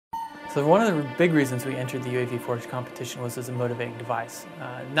So one of the big reasons we entered the UAV Forge competition was as a motivating device.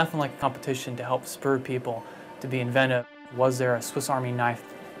 Nothing like a competition to help spur people to be inventive. Was there a Swiss Army knife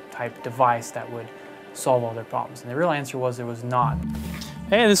type device that would solve all their problems? And the real answer was there was not.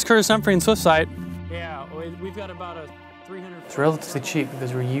 Hey, this is Curtis Humphrey in SwiftSight. Yeah, we've got about a 300... It's relatively cheap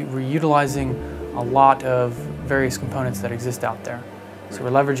because we're utilizing a lot of various components that exist out there. So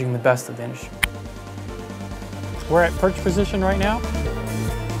we're leveraging the best of the industry. We're at perch position right now.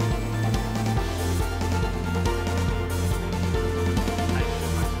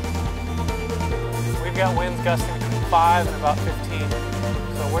 We've got winds gusting between 5 and about 15,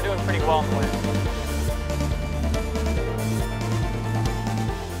 so we're doing pretty well in the wind.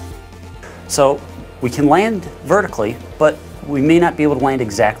 So we can land vertically, but we may not be able to land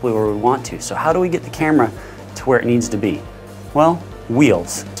exactly where we want to. So how do we get the camera to where it needs to be? Well,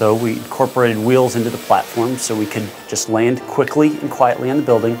 wheels. So we incorporated wheels into the platform so we could just land quickly and quietly on the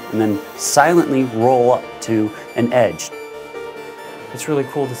building and then silently roll up to an edge. It's really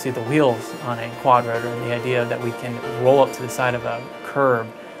cool to see the wheels on a quad rotor and the idea that we can roll up to the side of a curb,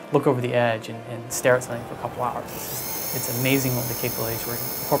 look over the edge and stare at something for a couple hours. It's amazing what the capabilities we're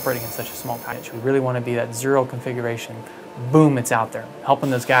incorporating in such a small package. We really want to be that zero configuration, boom, it's out there, helping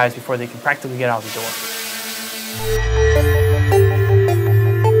those guys before they can practically get out the door.